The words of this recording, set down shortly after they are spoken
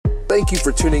Thank you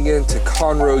for tuning in to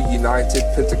Conroe United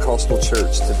Pentecostal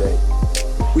Church today.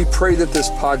 We pray that this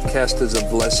podcast is a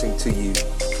blessing to you.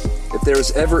 If there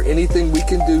is ever anything we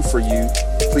can do for you,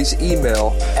 please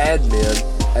email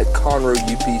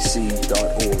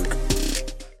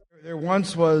admin@conroeupc.org. There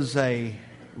once was a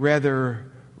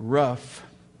rather rough,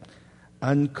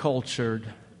 uncultured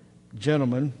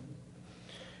gentleman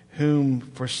whom,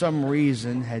 for some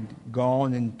reason, had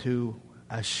gone into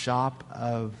a shop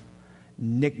of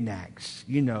knickknacks.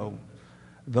 You know,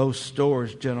 those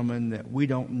stores, gentlemen, that we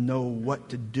don't know what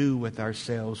to do with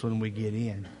ourselves when we get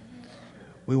in.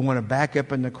 We want to back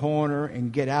up in the corner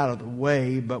and get out of the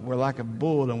way, but we're like a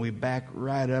bull and we back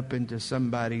right up into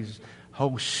somebody's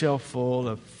whole shelf full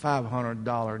of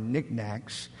 $500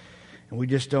 knickknacks, and we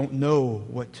just don't know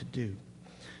what to do.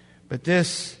 But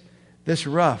this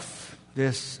rough,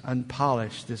 this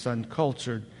unpolished, this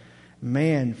uncultured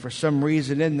man, for some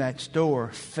reason in that store,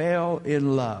 fell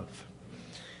in love.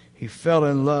 He fell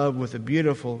in love with a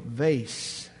beautiful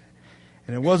vase.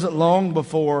 And it wasn't long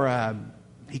before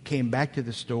he came back to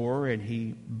the store and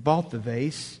he bought the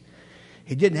vase.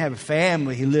 He didn't have a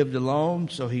family. He lived alone.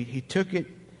 So he took it.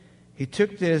 He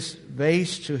took this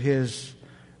vase to his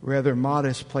rather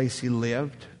modest place he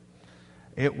lived.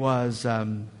 It was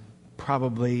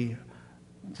probably,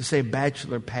 to say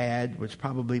bachelor pad would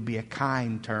probably be a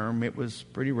kind term. It was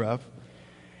pretty rough.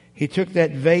 He took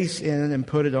that vase in and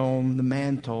put it on the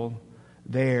mantle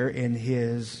there in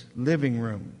his living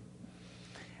room.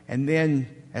 And then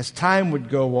as time would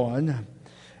go on,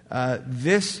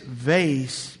 this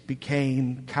vase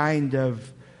became kind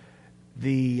of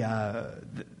the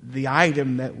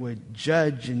item that would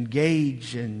judge and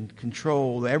gauge and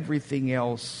control everything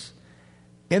else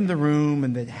in the room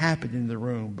and that happened in the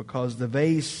room. Because the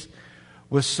vase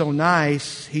was so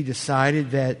nice, he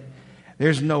decided that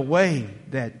there's no way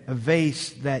that a vase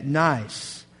that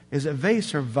nice, is a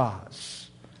vase or vase?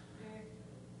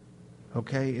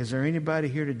 Okay, is there anybody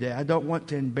here today? I don't want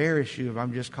to embarrass you if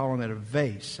I'm just calling it a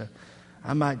vase.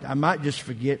 I might just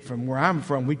forget from where I'm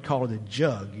from, we'd call it a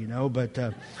jug, you know. But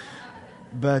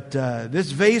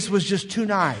this vase was just too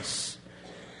nice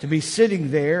to be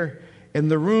sitting there in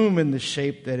the room in the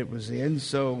shape that it was in.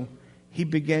 So he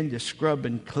began to scrub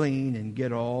and clean and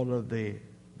get all of the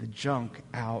junk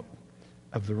out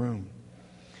of the room.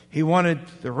 He wanted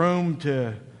the room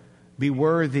to be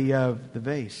worthy of the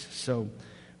vase. So it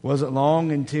wasn't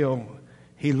long until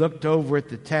he looked over at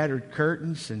the tattered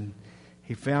curtains and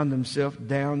he found himself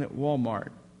down at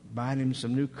Walmart buying him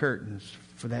some new curtains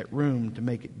for that room to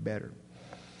make it better.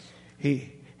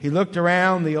 He looked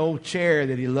around the old chair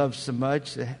that he loved so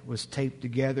much that was taped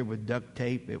together with duct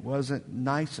tape. It wasn't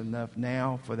nice enough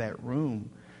now for that room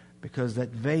because that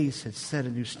vase had set a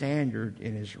new standard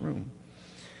in his room.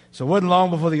 So it wasn't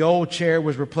long before the old chair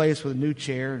was replaced with a new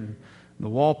chair, and the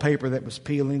wallpaper that was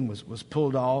peeling was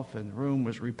pulled off and the room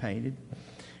was repainted.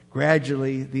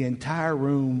 Gradually, the entire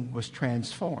room was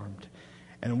transformed.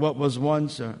 And what was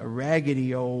once a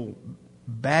raggedy old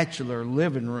bachelor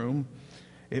living room,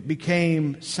 it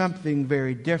became something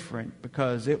very different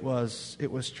because it was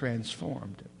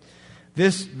transformed.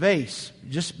 This vase,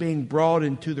 just being brought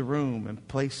into the room and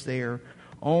placed there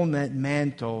on that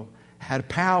mantle, had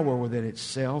power within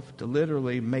itself to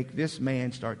literally make this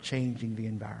man start changing the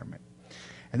environment.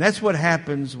 And that's what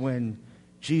happens when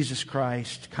Jesus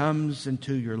Christ comes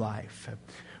into your life.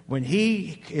 When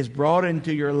He is brought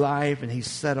into your life and He's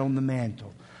set on the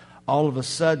mantle, all of a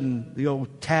sudden the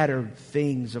old tattered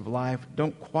things of life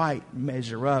don't quite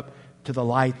measure up to the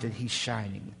light that He's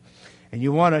shining. And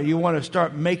you want to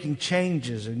start making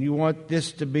changes, and you want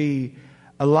this to be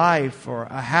a life or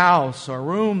a house or a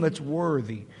room that's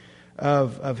worthy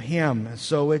of Him.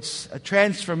 So it's a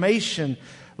transformation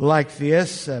like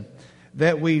this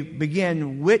that we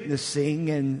begin witnessing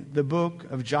in the book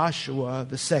of Joshua,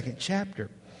 the 2nd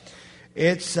chapter.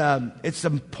 It's a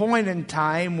point in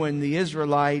time when the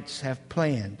Israelites have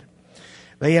planned.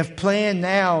 They have planned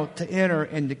now to enter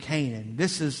into Canaan.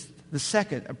 This is the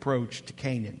second approach to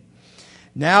Canaan.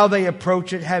 Now they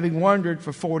approach it having wandered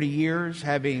for 40 years,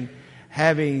 having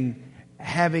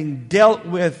dealt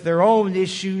with their own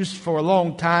issues for a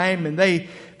long time, and they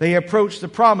approach the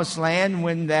promised land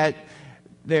when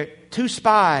two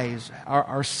spies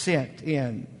are sent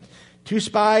in. Two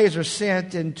spies are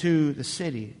sent into the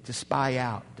city to spy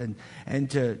out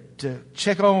and to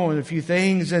check on a few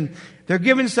things, and they're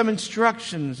given some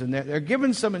instructions, and they're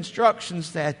given some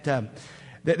instructions that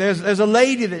there's a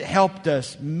lady that helped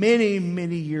us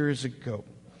many years ago.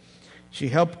 She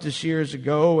helped us years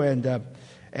ago, and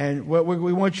what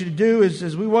we want you to do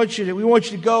is we want you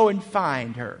to go and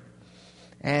find her.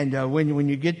 And when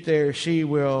you get there, she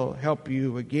will help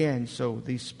you again. So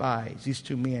these spies, these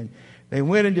two men, they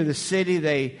went into the city.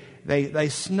 They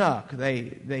snuck.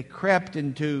 They crept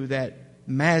into that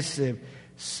massive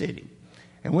city.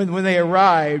 And when they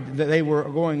arrived, they were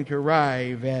going to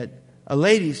arrive at a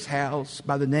lady's house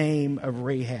by the name of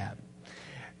Rahab.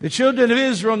 The children of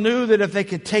Israel knew that if they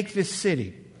could take this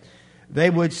city, they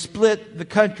would split the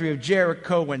country of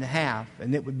Jericho in half,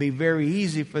 and it would be very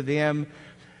easy for them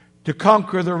to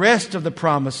conquer the rest of the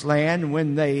promised land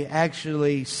when they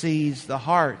actually seized the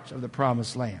heart of the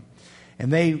promised land.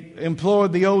 And they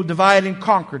employed the old divide and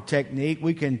conquer technique.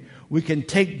 We can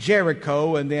take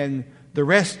Jericho, and then the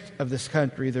rest of this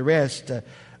country, the rest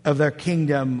of their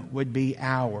kingdom would be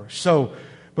ours. So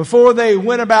before they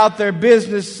went about their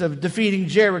business of defeating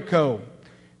Jericho,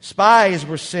 spies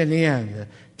were sent in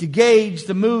to gauge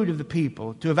the mood of the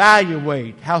people, to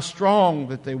evaluate how strong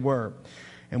that they were.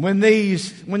 And when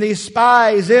these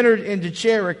spies entered into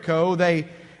Jericho,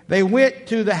 they went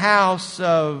to the house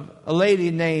of a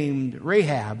lady named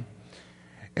Rahab.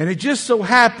 And it just so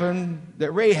happened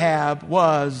that Rahab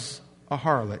was a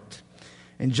harlot.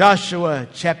 In Joshua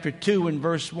chapter 2 and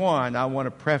verse 1, I want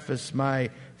to preface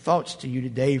my thoughts to you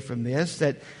today from this,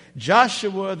 that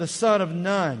Joshua the son of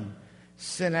Nun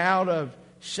sent out of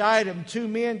Shittim 2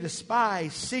 men to spy,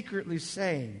 secretly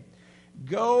saying,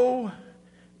 "Go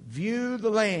view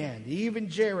the land, even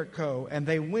Jericho." And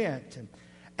they went,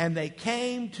 and they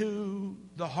came to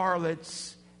the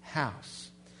harlot's house.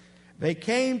 They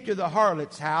came to the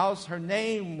harlot's house. Her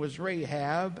name was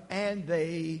Rahab, and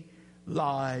they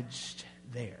lodged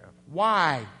there.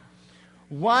 Why?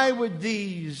 Why would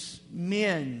these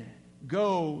men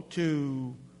go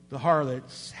to the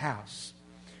harlot's house?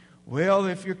 Well,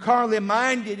 if you're carnally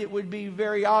minded, it would be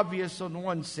very obvious in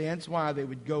one sense why they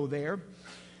would go there.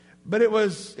 But it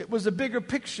was a bigger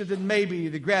picture than maybe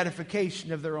the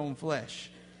gratification of their own flesh.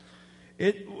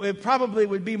 It probably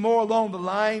would be more along the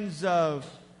lines of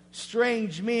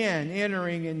strange men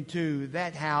entering into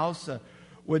that house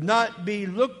would not be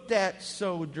looked at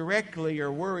so directly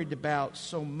or worried about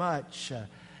so much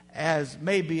as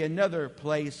maybe another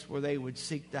place where they would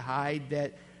seek to hide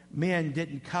that men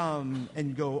didn't come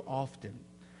and go often.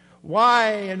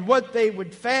 Why and what they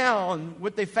found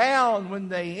when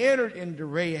they entered into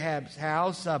Rahab's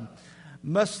house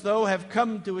must though have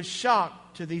come to a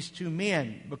shock to these two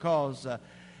men, because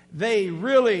they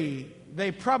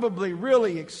probably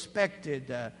really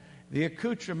expected the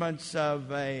accoutrements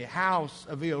of a house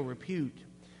of ill repute.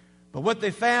 But what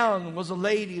they found was a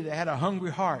lady that had a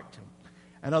hungry heart,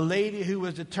 and a lady who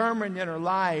was determined in her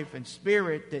life and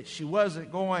spirit that she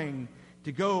wasn't going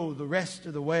to go the rest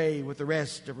of the way with the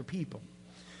rest of her people.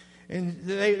 And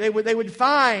they would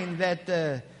find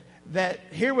that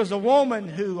here was a woman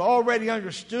who already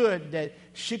understood that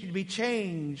she could be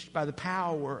changed by the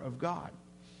power of God.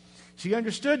 She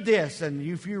understood this, and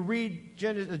if you read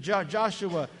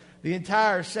Joshua, the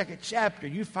entire second chapter,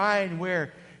 you find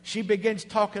where she begins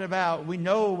talking about, we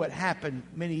know what happened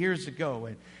many years ago,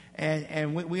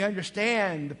 and we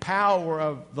understand the power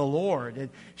of the Lord. And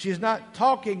she's not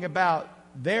talking about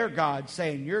their God,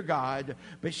 saying your God,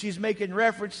 but she's making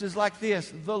references like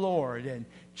this, the Lord and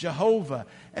Jehovah,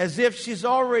 as if she's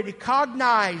already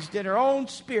cognized in her own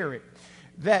spirit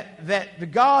that the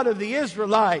God of the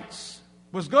Israelites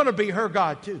was going to be her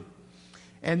God too.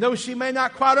 And though she may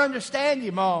not quite understand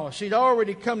him all, she'd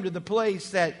already come to the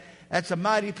place that's a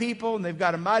mighty people, and they've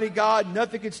got a mighty God.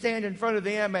 Nothing can stand in front of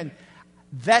them, and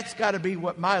that's got to be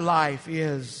what my life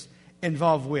is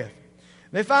involved with.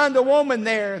 They find a woman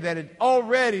there that had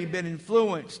already been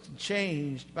influenced and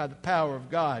changed by the power of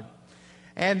God.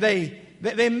 And they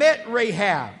met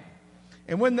Rahab.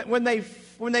 And when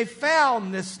they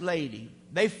found this lady,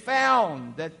 they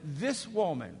found that this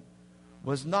woman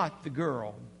was not the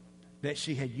girl that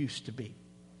she had used to be.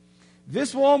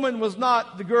 This woman was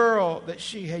not the girl that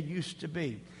she had used to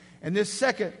be. And this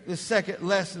second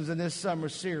lessons in this summer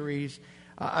series,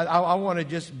 I want to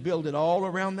just build it all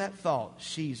around that thought.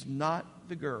 She's not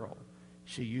the girl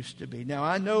she used to be. Now,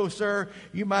 I know, sir,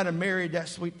 you might have married that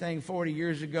sweet thing 40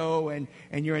 years ago, and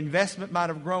your investment might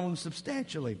have grown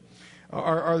substantially.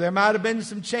 Or there might have been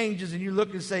some changes, and you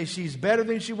look and say she's better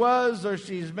than she was, or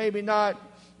she's maybe not.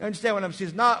 Understand what I'm saying?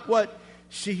 She's not what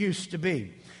she used to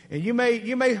be. And you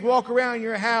may walk around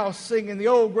your house singing the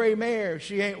old gray mare,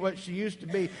 she ain't what she used to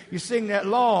be. You sing that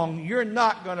long, you're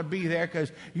not going to be there,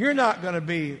 because you're not going to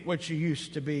be what you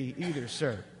used to be either,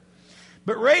 sir.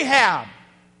 But Rahab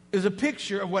is a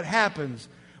picture of what happens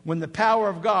when the power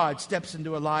of God steps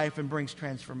into a life and brings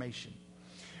transformation.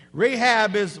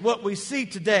 Rahab is what we see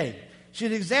today. She's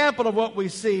an example of what we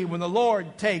see when the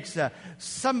Lord takes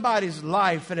somebody's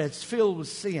life that is filled with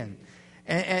sin.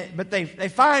 But they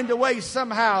find a way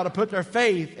somehow to put their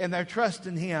faith and their trust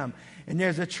in Him. And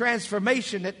there's a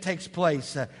transformation that takes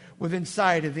place within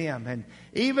inside of them. And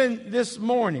even this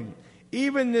morning,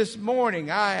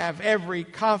 I have every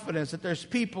confidence that there's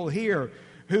people here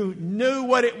who knew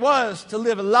what it was to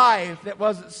live a life that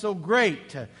wasn't so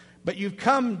great. But you've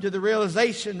come to the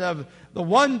realization of the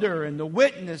wonder and the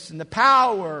witness and the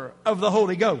power of the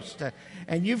Holy Ghost.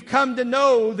 And you've come to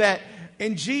know that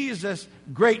in Jesus,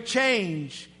 great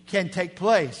change can take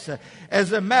place.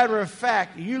 As a matter of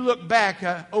fact, you look back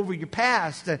over your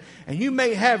past and you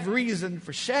may have reason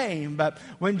for shame, but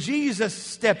when Jesus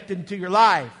stepped into your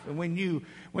life and when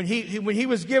he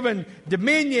was given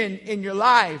dominion in your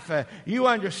life, you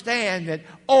understand that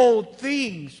old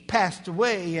things passed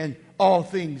away and all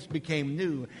things became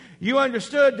new. You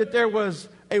understood that there was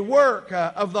a work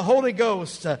of the Holy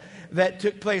Ghost that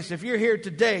took place. If you're here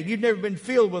today, you've never been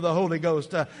filled with the Holy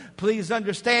Ghost, please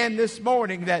understand this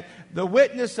morning that the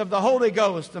witness of the Holy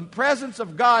Ghost, the presence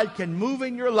of God can move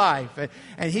in your life,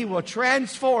 and He will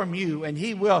transform you, and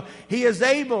He is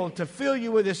able to fill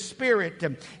you with His Spirit.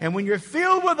 And when you're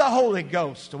filled with the Holy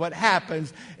Ghost, what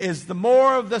happens is the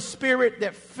more of the Spirit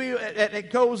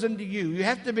that goes into you. You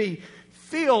have to be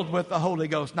filled with the Holy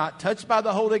Ghost, not touched by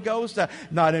the Holy Ghost,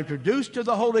 not introduced to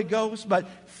the Holy Ghost, but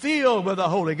filled with the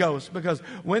Holy Ghost. Because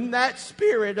when that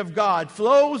Spirit of God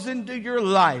flows into your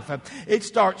life, it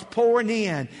starts pouring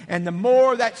in. And the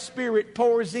more that Spirit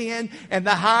pours in and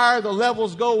the higher the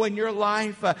levels go in your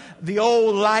life, the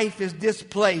old life is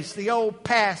displaced. The old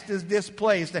past is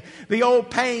displaced. The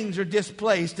old pains are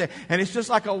displaced. And it's just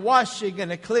like a washing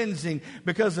and a cleansing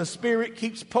because the Spirit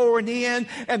keeps pouring in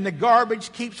and the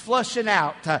garbage keeps flushing out.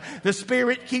 The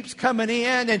Spirit keeps coming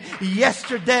in and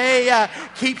yesterday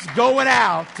keeps going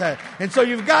out. And so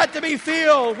you've got to be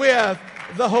filled with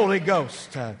the Holy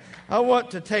Ghost. I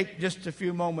want to take just a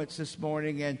few moments this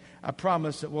morning, and I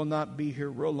promise it will not be here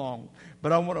real long.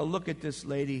 But I want to look at this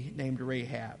lady named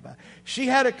Rahab. She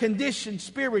had a condition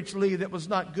spiritually that was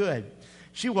not good.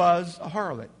 She was a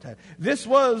harlot. This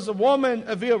was a woman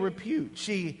of ill repute.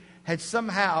 She had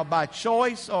somehow, by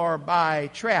choice or by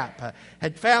trap,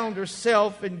 had found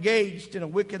herself engaged in a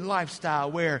wicked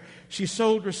lifestyle where she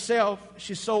sold herself,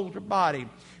 she sold her body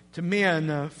to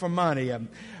men for money.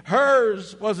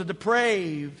 Hers was a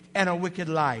depraved and a wicked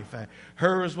life.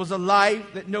 Hers was a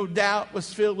life that no doubt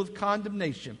was filled with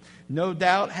condemnation. No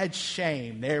doubt had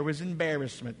shame. There was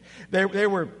embarrassment.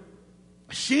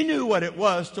 She knew what it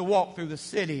was to walk through the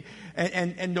city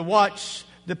and to watch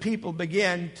the people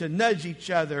begin to nudge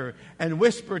each other and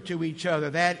whisper to each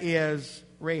other, that is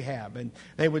Rahab. And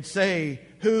they would say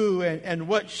who and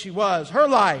what she was. Her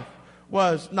life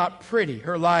was not pretty.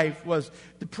 Her life was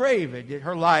depraved.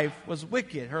 Her life was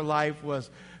wicked. Her life was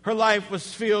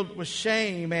filled with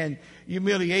shame and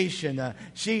humiliation.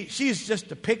 She's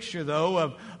just a picture,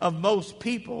 though, of most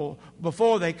people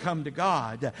before they come to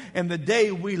God. And the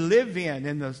day we live in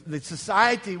and the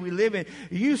society we live in,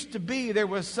 it used to be there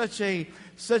was such a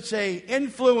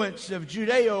influence of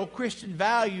Judeo-Christian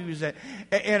values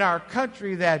in our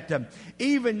country that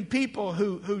even people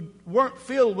who weren't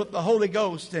filled with the Holy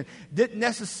Ghost and didn't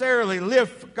necessarily live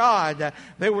for God,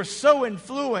 they were so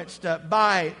influenced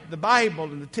by the Bible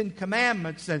and the Ten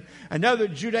Commandments and another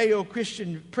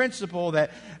Judeo-Christian principle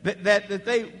that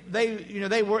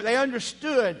they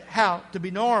understood how to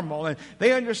be normal, and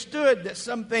they understood that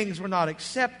some things were not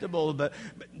acceptable.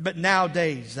 But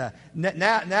nowadays,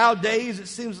 it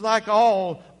seems like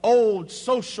all old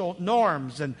social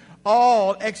norms and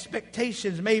all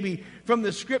expectations maybe from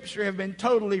the Scripture have been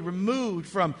totally removed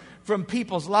from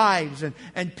people's lives,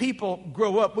 and people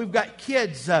grow up. We've got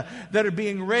kids that are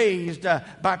being raised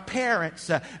by parents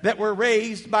that were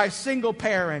raised by single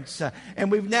parents, and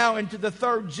we've now into the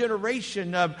third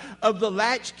generation of the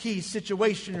latchkey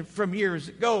situation from years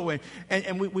ago,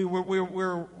 and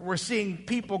we're seeing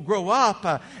people grow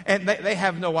up and they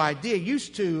have no idea.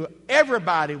 Used to,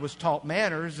 everybody was taught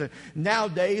manners.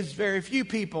 Nowadays, very few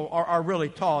people are really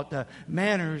taught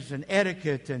manners and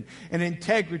etiquette and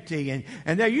integrity,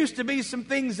 and there used to be some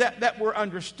things that were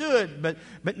understood,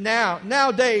 but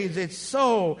nowadays it's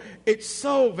so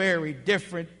very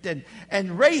different.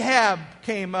 And Rahab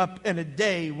came up in a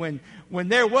day when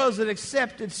there was an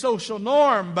accepted social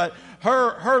norm, but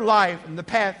her life and the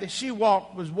path that she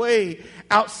walked was way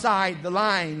outside the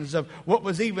lines of what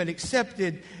was even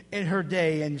accepted in her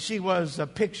day, and she was a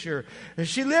picture.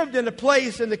 She lived in a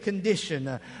place and a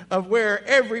condition of where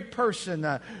every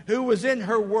person who was in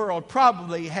her world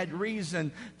probably had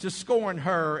reason to scorn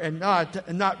her and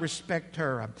not respect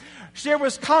her. There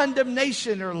was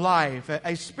condemnation in her life.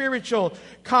 A spiritual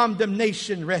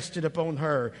condemnation rested upon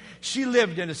her. She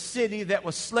lived in a city that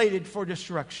was slated for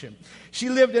destruction. She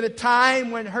lived in a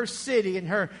time when her city and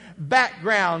her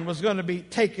background was going to be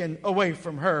taken away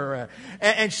from her.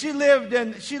 And she lived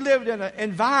in an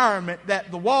environment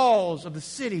that the walls of the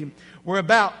city were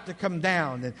about to come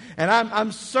down. And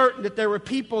I'm certain that there were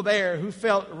people there who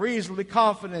felt reasonably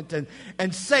confident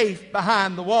and safe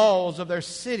behind the walls of their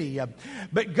city.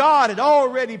 But God had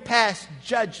already passed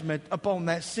judgment upon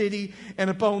that city and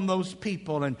upon those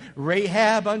people. And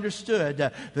Rahab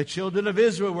understood the children of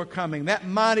Israel were coming. That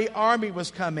mighty army was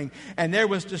coming. And there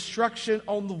was destruction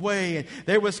on the way. And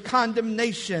there was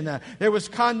condemnation. There was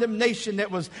condemnation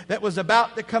that was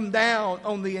about to come down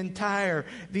on the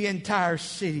entire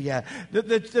city.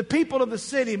 The people of the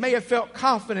city may have felt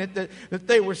confident that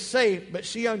they were safe, but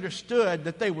she understood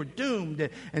that they were doomed.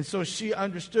 And so she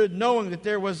understood, knowing that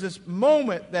there was this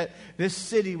moment that this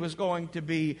city was going to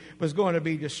be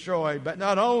destroyed. But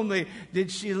not only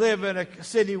did she live in a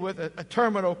city with a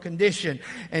terminal condition,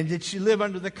 and did she live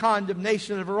under the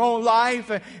condemnation of her own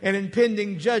life and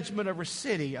impending judgment of her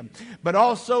city, but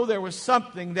also there was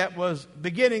something that was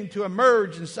beginning to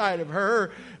emerge inside of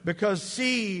her, because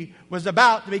she was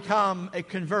about to become a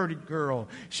converted girl.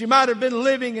 She might have been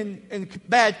living in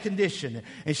bad condition,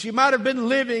 and she might have been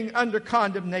living under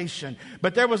condemnation,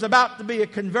 but there was about to be a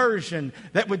conversion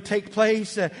that would take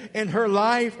place in her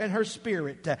life and her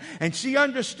spirit. And she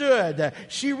understood,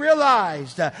 she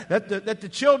realized that the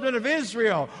children of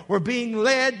Israel were being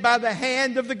led by the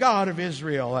hand of the God of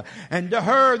Israel. And to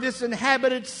her, this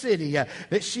inhabited city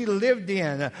that she lived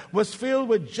in was filled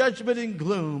with judgment and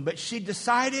gloom, but she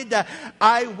decided,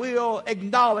 I will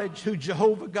acknowledge who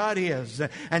Jehovah God is,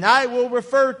 and I will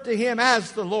refer to Him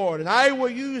as the Lord, and I will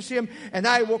use Him, and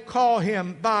I will call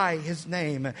Him by His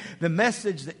name. The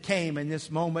message that came in this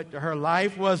moment to her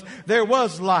life was, there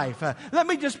was life. Let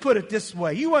me just put it this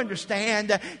way. You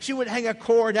understand, she would hang a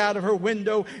cord out of her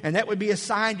window, and that would be a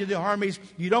sign to the armies,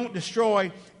 you don't destroy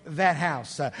that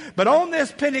house. But on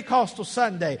this Pentecostal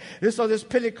Sunday, this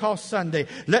Pentecost Sunday,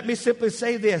 let me simply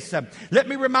say this. Let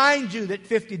me remind you that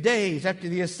 50 days after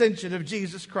the ascension of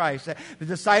Jesus Christ, the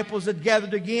disciples had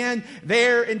gathered again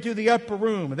there into the upper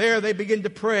room. There they begin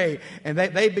to pray, and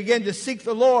they begin to seek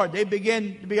the Lord. They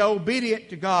begin to be obedient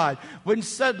to God. When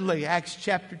suddenly, Acts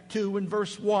chapter 2 and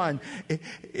verse 1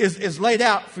 is laid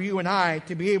out for you and I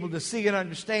to be able to see and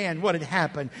understand what had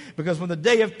happened. Because when the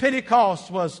day of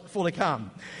Pentecost was fully come,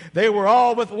 they were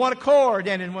all with one accord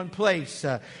and in one place.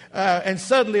 And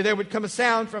suddenly there would come a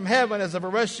sound from heaven as of a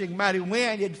rushing mighty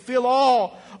wind. It'd fill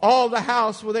all the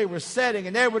house where they were sitting.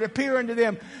 And there would appear unto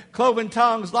them cloven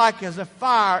tongues like as a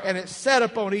fire. And it set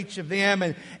upon each of them.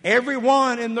 And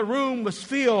everyone in the room was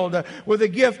filled with the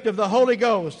gift of the Holy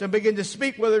Ghost, and began to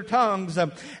speak with their tongues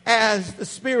as the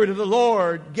Spirit of the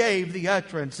Lord gave the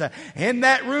utterance. In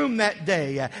that room that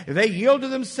day, they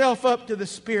yielded themselves up to the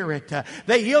Spirit.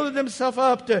 They yielded themselves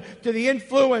up to the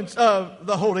influence of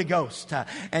the Holy Ghost.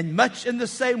 And much in the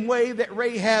same way that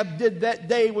Rahab did that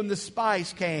day when the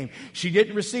spies came, she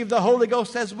didn't receive the Holy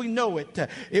Ghost as we know it.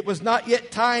 It was not yet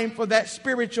time for that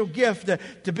spiritual gift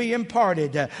to be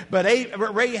imparted. But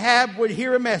Rahab would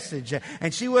hear a message,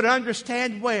 and she would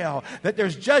understand well that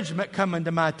there's judgment coming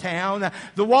to my town.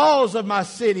 The walls of my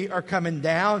city are coming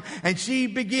down. And she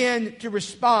began to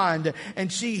respond,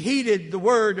 and she heeded the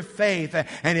word of faith.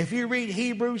 And if you read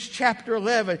Hebrews chapter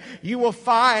 11, you will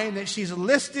find that she's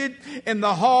listed in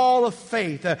the hall of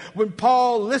faith. When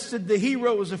Paul listed the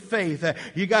heroes of faith,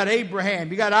 you got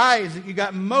Abraham, you got Isaac, you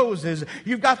got Moses,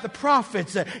 you've got the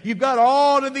prophets, you've got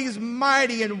all of these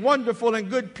mighty and wonderful and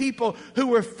good people who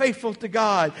were faithful to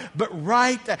God. But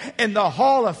right in the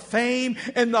hall of fame,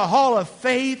 in the hall of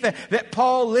faith that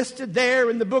Paul listed there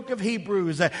in the book of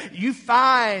Hebrews, you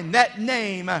find that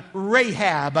name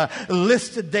Rahab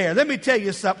listed there. Let me tell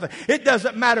you something. It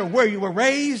doesn't matter where you were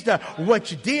raised,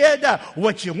 what you did,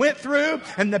 what you went through,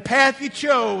 and the path you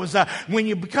chose. When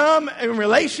you become in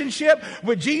relationship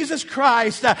with Jesus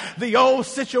Christ, the old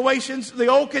situations, the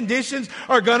old conditions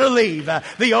are going to leave.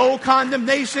 The old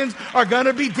condemnations are going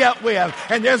to be dealt with.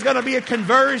 And there's going to be a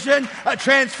conversion, a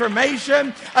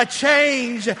transformation, a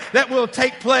change that will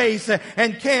take place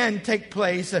and can take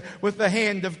place with the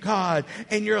hand of God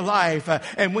in your life.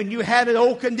 And when you had an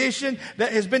old condition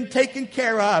that has been taken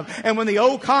care of, and when the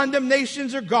old condemnation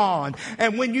conditions are gone.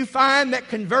 And when you find that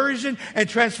conversion and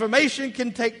transformation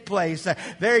can take place,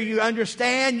 there you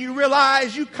understand, you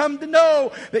realize, you come to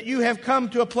know that you have come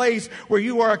to a place where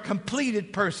you are a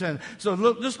completed person. So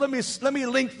look, just let me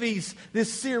link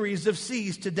this series of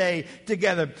C's today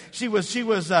together. She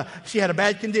had a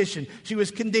bad condition. She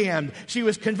was condemned. She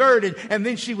was converted, and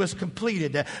then she was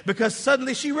completed, because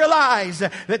suddenly she realized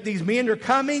that these men are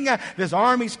coming, this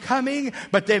army's coming,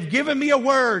 but they've given me a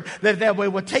word that they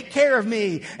will take care of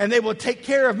me and they will take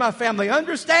care of my family.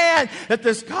 Understand that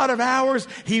this God of ours,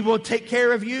 He will take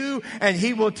care of you and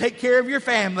He will take care of your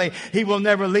family. He will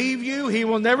never leave you. He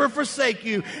will never forsake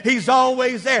you. He's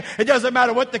always there. It doesn't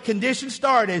matter what the condition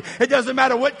started. It doesn't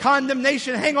matter what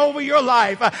condemnation hang over your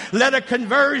life. Let a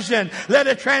conversion, let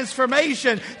a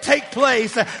transformation take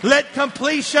place. Let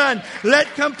completion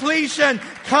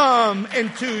come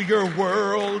into your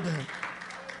world.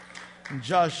 In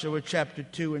Joshua chapter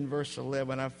 2 and verse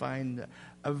 11, I find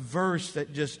a verse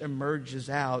that just emerges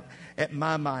out at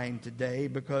my mind today,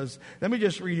 because let me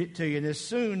just read it to you. And as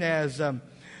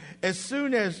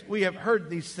soon as we have heard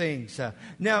these things.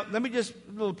 Now, let me just,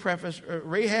 a little preface.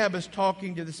 Rahab is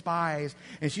talking to the spies,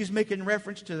 and she's making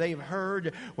reference to they've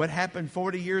heard what happened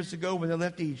 40 years ago when they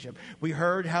left Egypt. We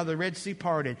heard how the Red Sea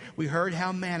parted. We heard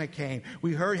how manna came.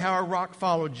 We heard how a rock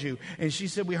followed you. And she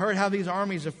said, we heard how these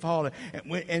armies have fallen.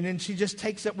 And then she just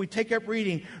we take up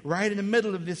reading right in the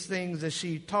middle of these things as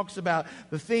she talks about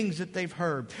the things that they've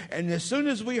heard. And as soon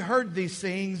as we heard these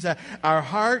things, our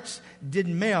hearts did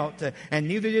melt, and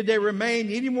neither did there remain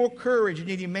any more courage in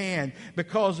any man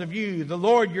because of you, the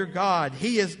Lord your God.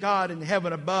 He is God in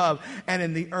heaven above and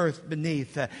in the earth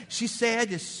beneath. She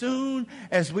said, as soon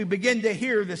as we begin to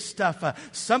hear this stuff,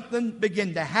 something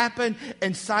began to happen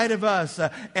inside of us,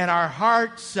 and our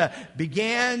hearts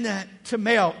began to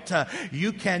melt.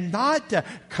 You cannot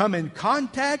come in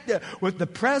contact with the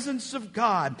presence of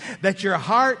God that your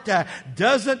heart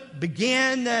doesn't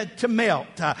begin to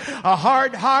melt. A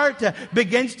hard heart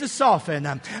begins to soften.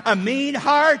 A mean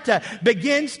heart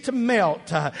begins to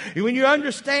melt. When you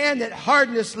understand that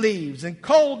hardness leaves and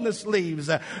coldness leaves,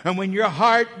 and when your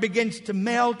heart begins to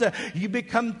melt, you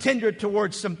become tender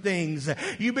towards some things.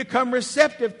 You become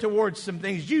receptive towards some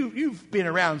things. You've been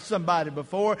around somebody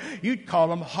before. You'd call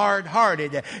them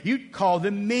hard-hearted. You'd call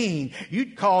them mean.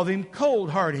 You'd call them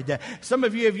cold-hearted. Some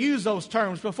of you have used those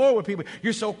terms before with people.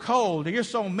 You're so cold. You're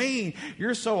so mean.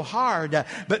 You're so hard.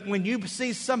 But when you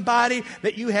see somebody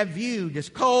that you have viewed as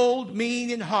cold,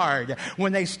 mean, and hard,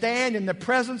 when they stand in the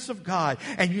presence of God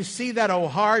and you see that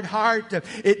old hard heart,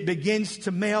 it begins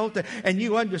to melt, and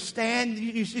you understand,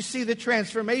 you see the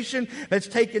transformation that's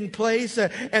taken place,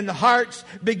 and the hearts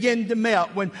begin to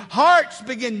melt. When hearts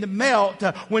begin to melt,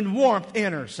 when warmth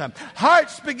enters.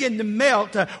 Hearts begin to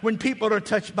melt when people are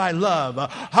touched by love.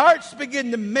 Hearts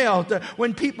begin to melt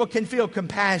when people can feel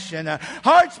compassion.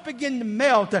 Hearts begin to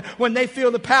melt when they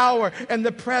feel the power and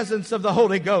the presence of the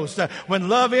Holy Ghost. When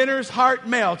love enters, heart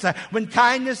melts. When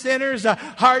kindness enters,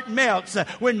 heart melts.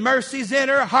 When mercies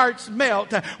enter, hearts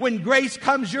melt. When grace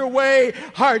comes your way,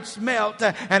 hearts melt.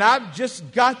 And I've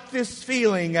just got this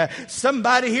feeling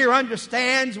somebody here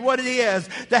understands what it is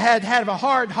to have a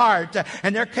hard heart.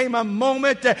 And there came a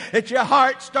moment that your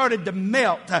heart started to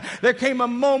melt. There came a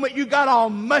moment you got all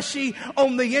mushy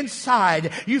on the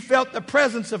inside. You felt the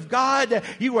presence of God.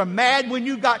 You were mad when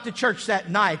you got to church that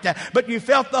night, but you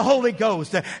felt the Holy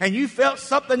Ghost, and you felt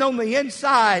something on the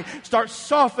inside start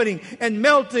softening and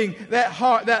melting that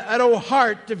heart, that old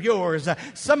heart of yours.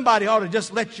 Somebody ought to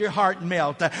just let your heart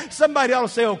melt. Somebody ought to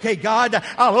say, okay, God,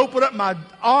 I'll open up my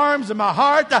arms and my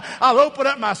heart. I'll open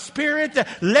up my spirit.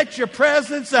 Let your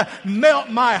presence melt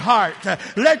my heart.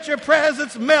 Let your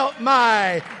presence melt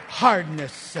my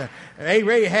hardness.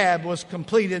 Rahab was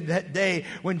completed that day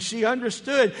when she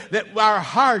understood that our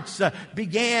hearts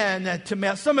began to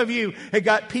melt. Some of you have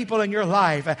got people in your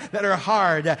life that are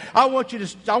hard. I want you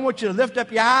to lift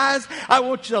up your eyes. I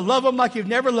want you to love them like you've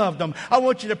never loved them. I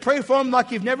want you to pray for them like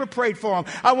you've never prayed for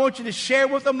them. I want you to share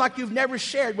with them like you've never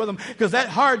shared with them, because that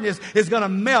hardness is going to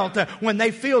melt when they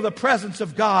feel the presence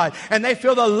of God and they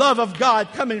feel the love of God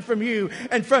coming from you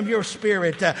and from your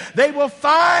spirit. They will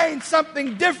find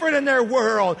something different in their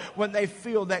world when they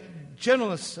feel that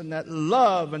gentleness and that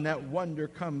love and that wonder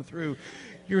come through.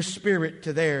 your spirit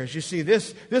to theirs. You see,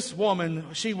 this woman,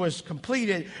 she was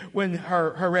completed when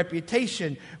her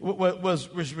reputation was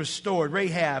restored.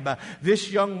 Rahab,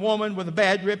 this young woman with a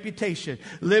bad reputation,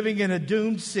 living in a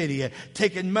doomed city,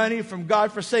 taking money from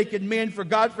God-forsaken men for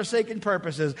God-forsaken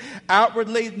purposes.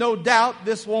 Outwardly, no doubt,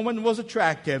 this woman was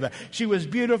attractive. She was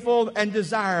beautiful and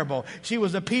desirable. She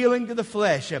was appealing to the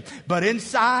flesh. But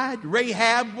inside,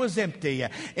 Rahab was empty.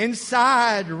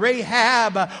 Inside,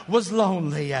 Rahab was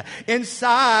lonely.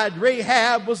 Inside,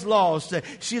 Rahab was lost.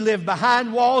 She lived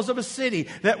behind walls of a city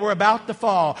that were about to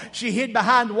fall. She hid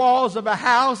behind walls of a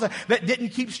house that didn't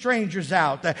keep strangers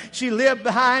out. She lived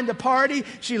behind a party.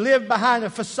 She lived behind a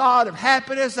facade of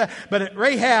happiness. But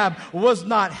Rahab was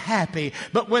not happy.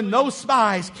 But when those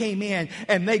spies came in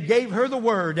and they gave her the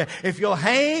word, if you'll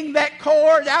hang that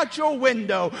cord out your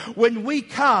window, when we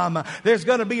come, there's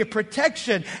going to be a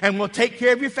protection, and we'll take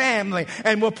care of your family,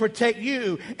 and we'll protect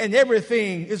you, and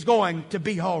everything is going to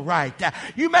be all right.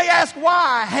 You may ask,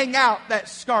 why hang out that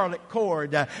scarlet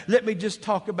cord? Let me just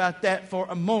talk about that for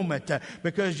a moment,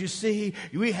 because you see,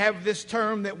 we have this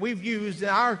term that we've used in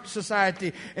our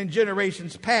society in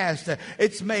generations past.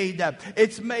 It's made.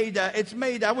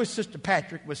 I wish Sister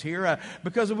Patrick was here,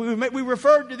 because we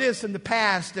referred to this in the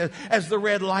past as the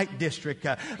red light district.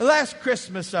 Last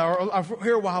Christmas, or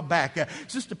here a while back,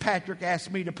 Sister Patrick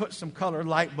asked me to put some colored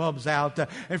light bulbs out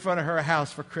in front of her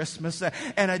house for Christmas,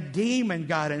 and a demon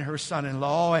got in her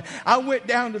son-in-law. And I went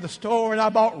down to the store and I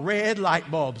bought red light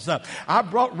bulbs. I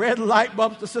brought red light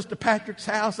bulbs to Sister Patrick's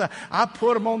house. I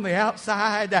put them on the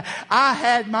outside. I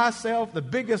had myself the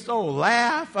biggest old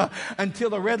laugh until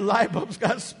the red light bulbs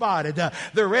got spotted.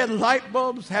 The red light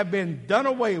bulbs have been done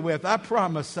away with, I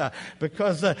promise,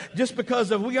 because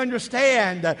we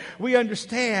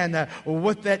understand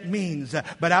what that means.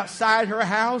 But outside her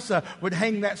house would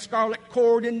hang that scarlet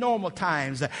cord in normal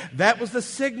times. That was the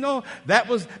signal. That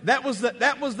was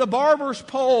the barber's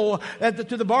pole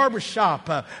to the barber's shop,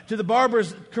 to the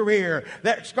barber's career.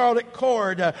 That scarlet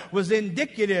cord was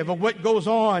indicative of what goes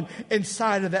on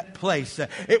inside of that place.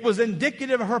 It was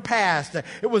indicative of her past.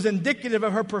 It was indicative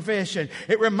of her profession.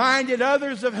 It reminded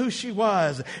others of who she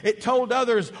was. It told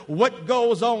others what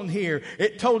goes on here.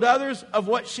 It told others of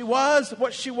what she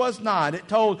was not. It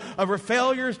told of her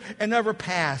failures and of her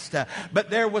past. But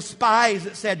there was spies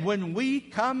that said, when we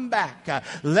come back,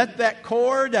 let that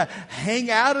cord hang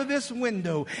out of this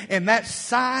window. And that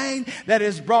sign that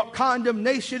has brought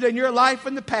condemnation in your life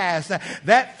in the past,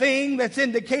 that thing that's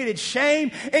indicated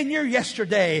shame in your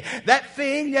yesterday, that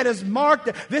thing that has marked,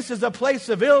 this is a place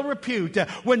of ill repute.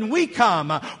 When we come,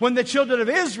 when the children of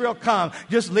Israel come,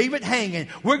 just leave it hanging.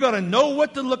 We're going to know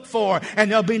what to look for, and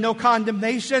there'll be no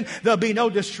condemnation, there'll be no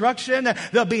destruction,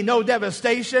 there'll be no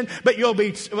devastation, but you'll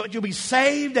be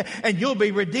saved and you'll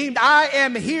be redeemed. I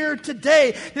am here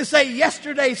today to say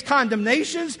yesterday's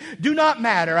condemnations do not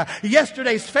matter.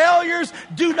 Yesterday's failures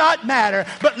do not matter.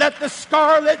 But let the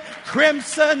scarlet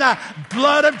crimson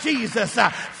blood of Jesus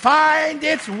find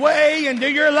its way into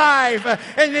your life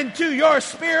and into your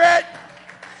spirit.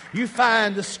 You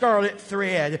find the scarlet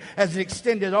thread as it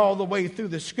extended all the way through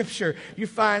the Scripture. You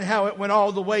find how it went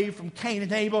all the way from Cain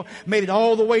and Abel, made it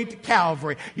all the way to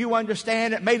Calvary. You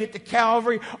understand it made it to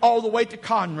Calvary all the way to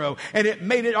Conroe. And it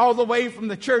made it all the way from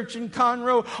the church in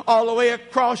Conroe all the way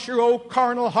across your old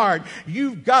carnal heart.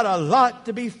 You've got a lot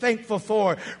to be thankful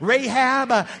for.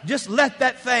 Rahab, just let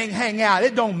that thing hang out.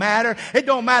 It don't matter. It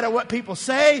don't matter what people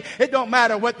say. It don't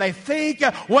matter what they think.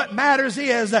 What matters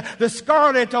is the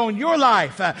scarlet on your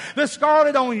life. The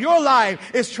scarlet on your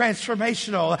life is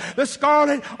transformational. The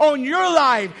scarlet on your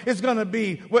life is going to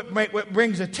be what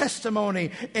brings a testimony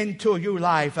into your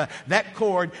life. That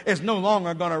cord is no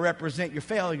longer going to represent your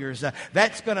failures.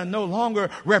 That's going to no longer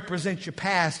represent your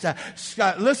past.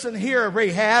 Listen here,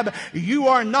 Rahab. You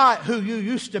are not who you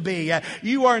used to be.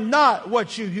 You are not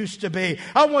what you used to be.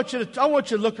 I want you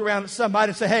to look around at somebody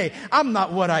and say, hey, I'm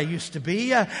not what I used to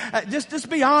be.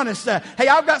 Just be honest. Hey,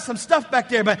 I've got some stuff back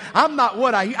there, but I'm not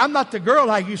I'm not the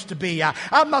girl I used to be.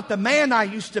 I'm not the man I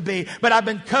used to be, but I've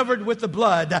been covered with the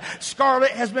blood.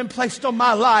 Scarlet has been placed on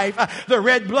my life. The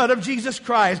red blood of Jesus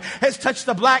Christ has touched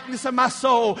the blackness of my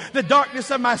soul, the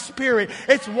darkness of my spirit.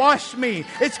 It's washed me.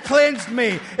 It's cleansed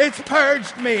me. It's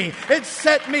purged me. It's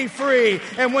set me free.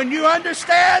 And when you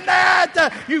understand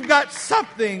that, you've got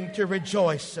something to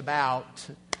rejoice about.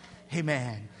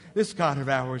 Amen. This God of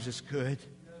ours is good.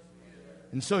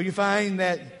 And so you find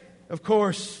that, of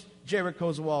course,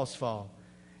 Jericho's walls fall.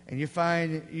 And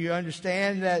you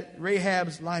understand that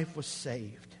Rahab's life was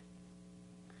saved.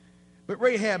 But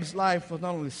Rahab's life was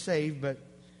not only saved, but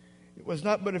it was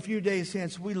not but a few days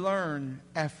hence we learn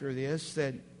after this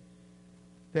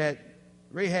that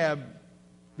Rahab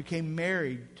became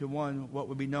married to what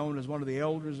would be known as one of the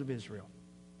elders of Israel.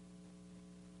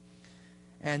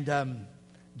 And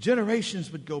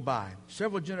generations would go by.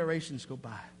 Several generations go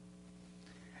by.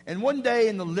 And one day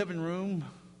in the living room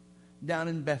down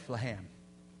in Bethlehem,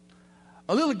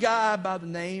 a little guy by the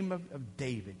name of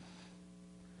David,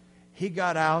 he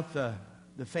got out the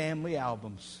family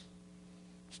albums,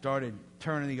 started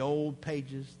turning the old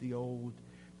pages, the old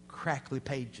crackly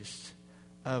pages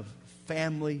of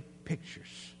family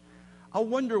pictures. I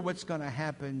wonder what's going to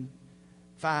happen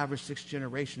 5 or 6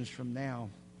 generations from now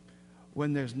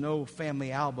when there's no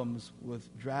family albums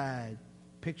with dried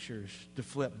pictures to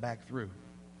flip back through.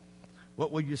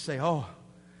 What would you say? Oh,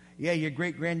 yeah, your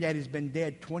great-granddaddy's been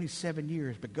dead 27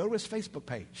 years, but go to his Facebook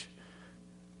page.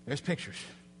 There's pictures.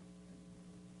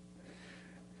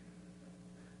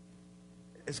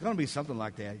 It's going to be something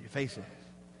like that. You face it.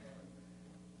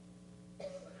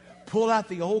 Pull out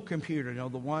the old computer, the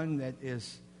one that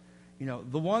is,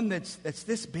 the one that's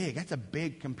this big. That's a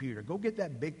big computer. Go get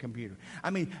that big computer.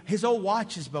 I mean, his old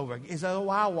watches, his old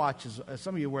iWatches.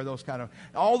 Some of you wear those kind of,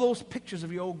 all those pictures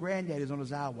of your old granddaddies on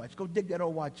his iWatch. Go dig that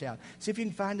old watch out. See if you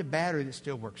can find a battery that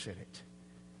still works in it.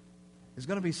 There's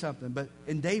going to be something. But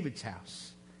in David's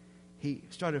house, he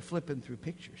started flipping through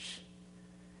pictures.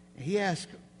 And he asked,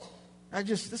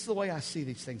 this is the way I see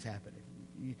these things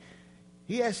happening.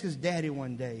 He asked his daddy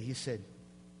one day, he said,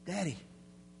 Daddy,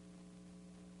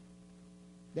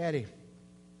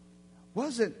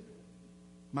 wasn't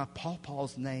my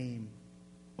pawpaw's name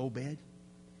Obed?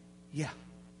 Yeah.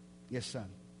 Yes, son.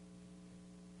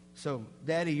 So,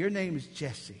 Daddy, your name is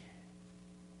Jesse.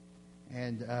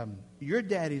 And your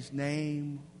daddy's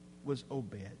name was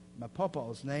Obed. My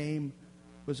pawpaw's name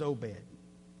was Obed.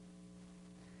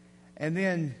 And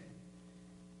then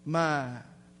my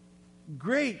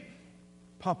great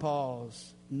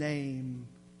pawpaw's name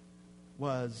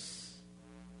was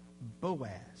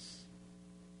Boaz.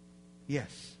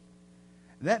 Yes.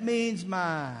 That means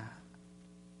my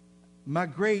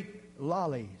great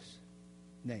Lolly's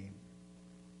name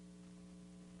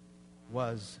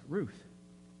was Ruth.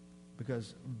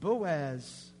 Because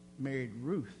Boaz married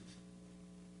Ruth.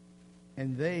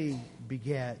 And they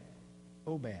begat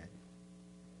Obed.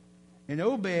 And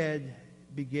Obed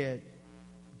begat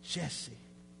Jesse.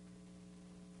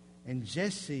 And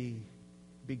Jesse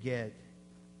begat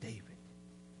David.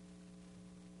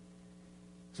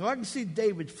 So I can see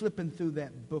David flipping through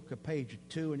that book a page or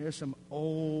two, and there's some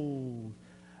old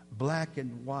black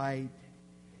and white,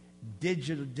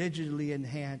 digitally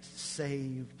enhanced,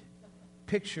 saved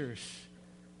pictures,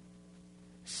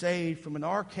 saved from an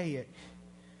archaic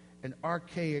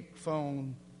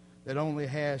phone that only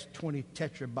has 20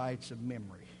 tetrabytes of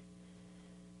memory.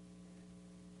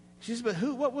 She says, but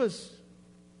what was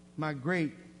my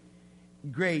great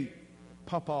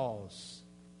pawpaw's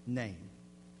name?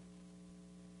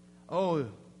 Oh,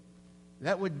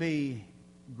 that would be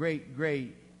great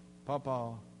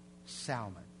Pawpaw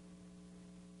Salmon.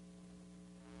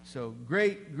 So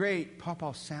great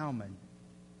Pawpaw Salmon.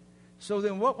 So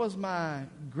then what was my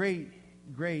great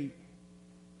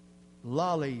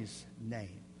Lolly's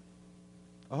name?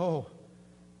 Oh,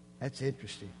 that's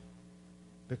interesting.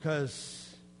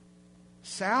 Because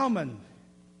Salmon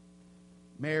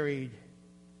married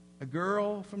a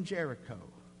girl from Jericho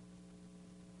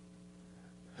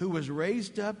who was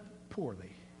raised up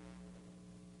poorly.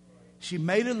 She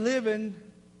made a living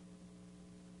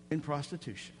in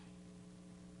prostitution.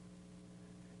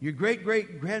 Your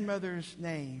great-grandmother's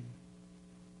name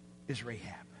is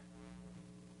Rahab.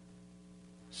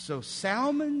 So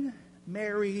Salmon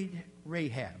married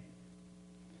Rahab.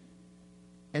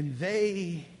 And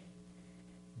they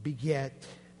beget,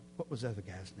 what was the other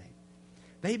guy's name?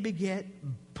 They beget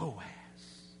Boaz.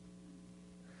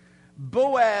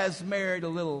 Boaz married a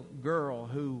little girl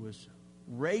who was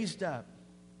raised up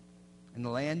in the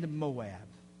land of Moab.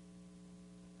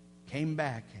 Came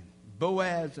back, and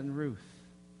Boaz and Ruth,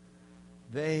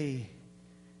 they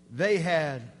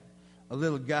had a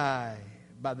little guy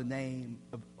by the name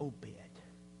of Obed.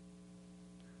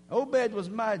 Obed was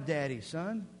my daddy's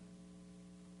son.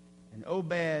 And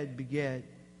Obed beget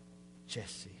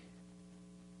Jesse.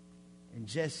 And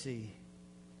Jesse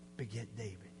beget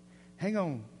David. Hang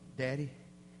on, Daddy.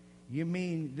 You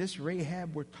mean this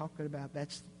Rahab we're talking about,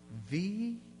 that's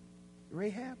the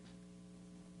Rahab?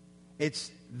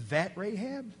 It's that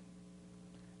Rahab?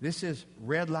 This is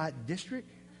red light district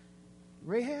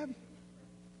Rahab?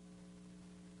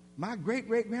 My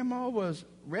great-great-grandma was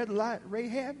red light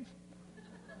Rahab?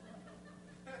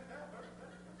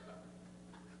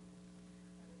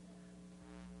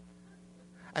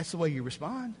 That's the way you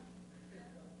respond.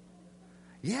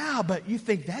 Yeah, but you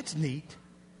think that's neat.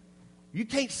 You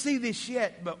can't see this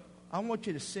yet, but I want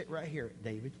you to sit right here,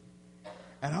 David.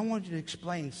 And I want you to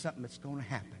explain something that's going to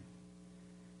happen.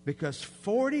 Because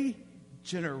 40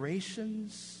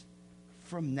 generations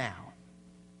from now,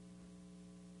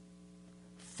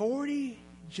 40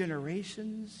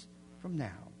 generations from now,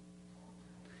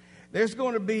 there's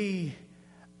going to be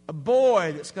a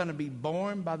boy that's going to be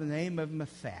born by the name of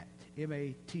Mathat,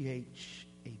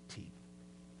 M-A-T-H-A-T.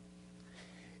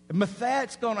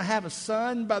 Mathat's going to have a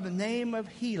son by the name of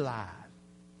Heli,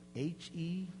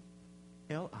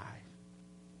 H-E-L-I.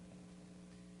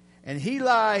 And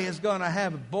Heli is going to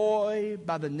have a boy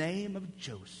by the name of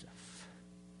Joseph.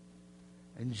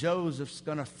 And Joseph's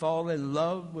going to fall in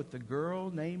love with a girl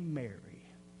named Mary.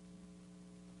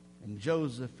 And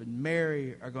Joseph and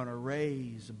Mary are going to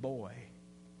raise a boy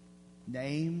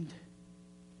named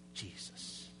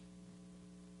Jesus.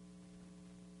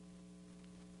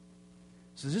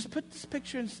 So just put this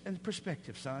picture in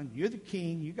perspective, son. You're the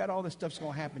king. You got all this stuff's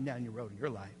going to happen down your road in your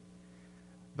life.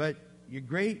 But your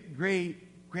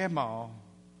great-great-grandma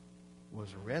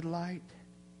was a red light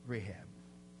Rahab.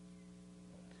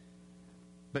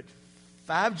 But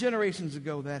 5 generations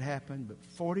ago that happened, but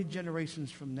 40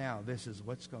 generations from now, this is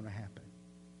what's going to happen.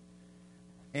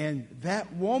 And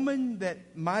that woman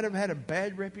that might have had a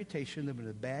bad reputation, living in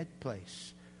a bad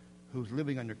place, who's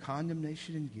living under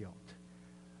condemnation and guilt,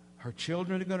 her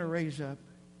children are going to raise up,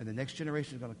 and the next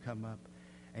generation is going to come up,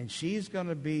 and she's going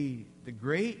to be the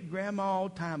great-grandma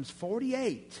times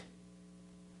 48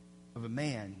 of a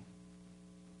man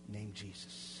named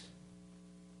Jesus.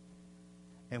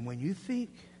 And when you think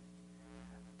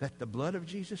that the blood of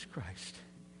Jesus Christ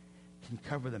can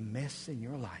cover the mess in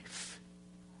your life,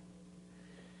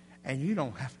 and you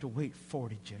don't have to wait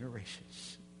 40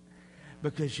 generations,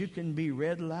 because you can be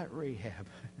red light Rahab,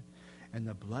 and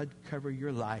the blood cover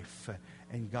your life,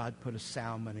 and God put a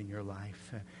salmon in your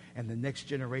life, and the next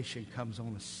generation comes on,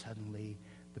 and suddenly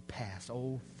the past,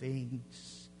 old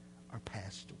things are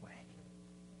passed away.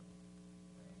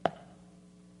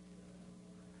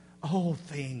 Old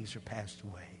things are passed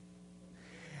away.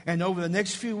 And over the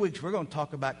next few weeks, we're going to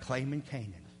talk about claiming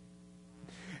Canaan.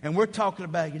 And we're talking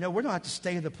about, we're not to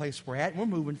stay in the place we're at. We're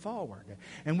moving forward.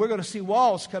 And we're going to see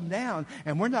walls come down.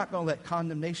 And we're not going to let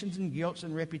condemnations and guilts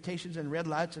and reputations and red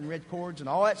lights and red cords and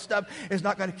all that stuff is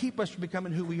not going to keep us from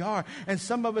becoming who we are. And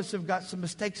some of us have got some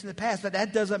mistakes in the past, but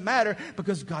that doesn't matter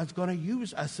because God's going to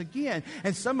use us again.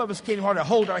 And some of us can't hardly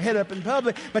hold our head up in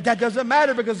public, but that doesn't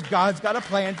matter because God's got a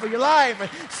plan for your life.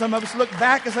 And some of us look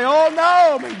back and say, oh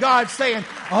no, and God's saying,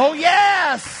 oh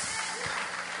yes.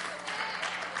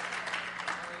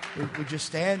 Would you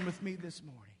stand with me this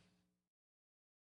morning?